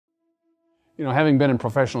You know, having been in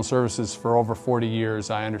professional services for over 40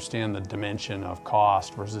 years, I understand the dimension of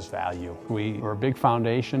cost versus value. We're a big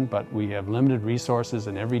foundation, but we have limited resources,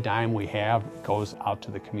 and every dime we have goes out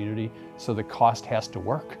to the community, so the cost has to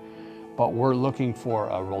work. But we're looking for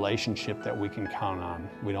a relationship that we can count on.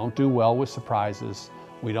 We don't do well with surprises.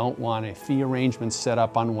 We don't want a fee arrangement set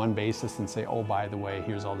up on one basis and say, oh, by the way,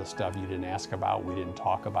 here's all the stuff you didn't ask about, we didn't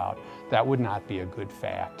talk about. That would not be a good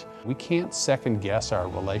fact. We can't second guess our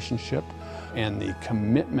relationship and the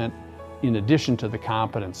commitment in addition to the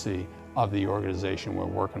competency of the organization we're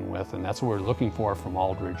working with, and that's what we're looking for from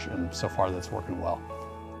Aldridge, and so far that's working well.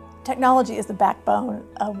 Technology is the backbone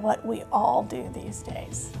of what we all do these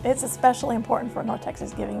days. It's especially important for North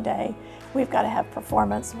Texas Giving Day. We've got to have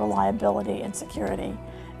performance, reliability, and security,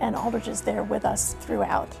 and Aldridge is there with us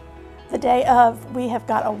throughout. The day of, we have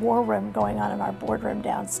got a war room going on in our boardroom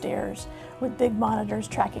downstairs with big monitors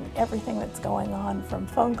tracking everything that's going on, from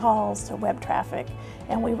phone calls to web traffic,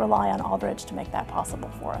 and we rely on Aldridge to make that possible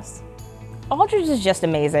for us. Aldridge is just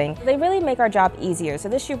amazing. They really make our job easier. So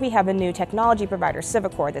this year we have a new technology provider,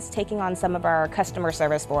 Civicor, that's taking on some of our customer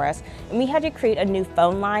service for us. And we had to create a new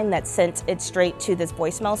phone line that sent it straight to this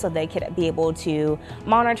voicemail so they could be able to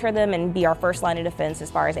monitor them and be our first line of defense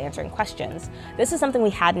as far as answering questions. This is something we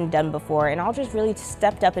hadn't done before, and Aldridge really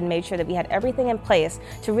stepped up and made sure that we had everything in place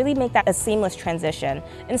to really make that a seamless transition.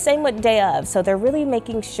 And same with day of. So they're really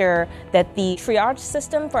making sure that the triage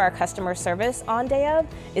system for our customer service on day of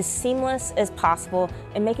is seamless as possible,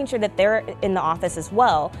 and making sure that they're in the office as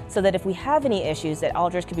well, so that if we have any issues, that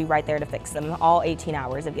Aldridge could be right there to fix them all 18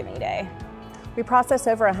 hours of Giving Day. We process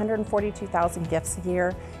over 142,000 gifts a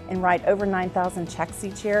year and write over 9,000 checks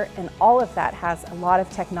each year, and all of that has a lot of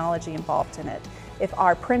technology involved in it. If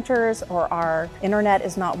our printers or our internet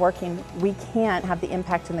is not working, we can't have the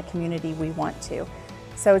impact in the community we want to.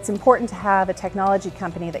 So it's important to have a technology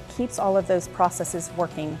company that keeps all of those processes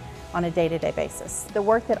working on a day-to-day basis. The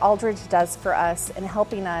work that Aldridge does for us in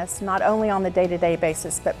helping us not only on the day-to-day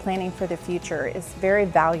basis but planning for the future is very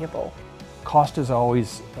valuable. Cost is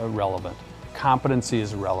always relevant. Competency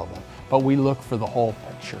is relevant, but we look for the whole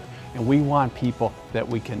picture, and we want people that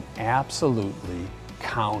we can absolutely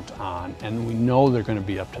count on, and we know they're going to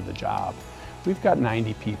be up to the job. We've got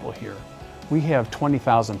 90 people here. We have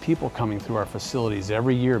 20,000 people coming through our facilities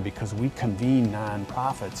every year because we convene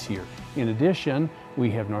nonprofits here. In addition,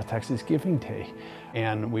 we have North Texas Giving Day,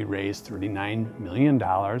 and we raised $39 million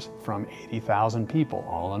from 80,000 people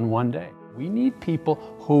all in one day. We need people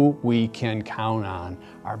who we can count on.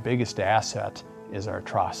 Our biggest asset is our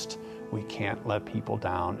trust. We can't let people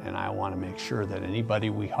down, and I want to make sure that anybody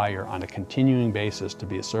we hire on a continuing basis to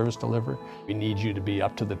be a service deliverer, we need you to be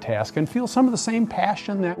up to the task and feel some of the same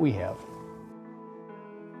passion that we have.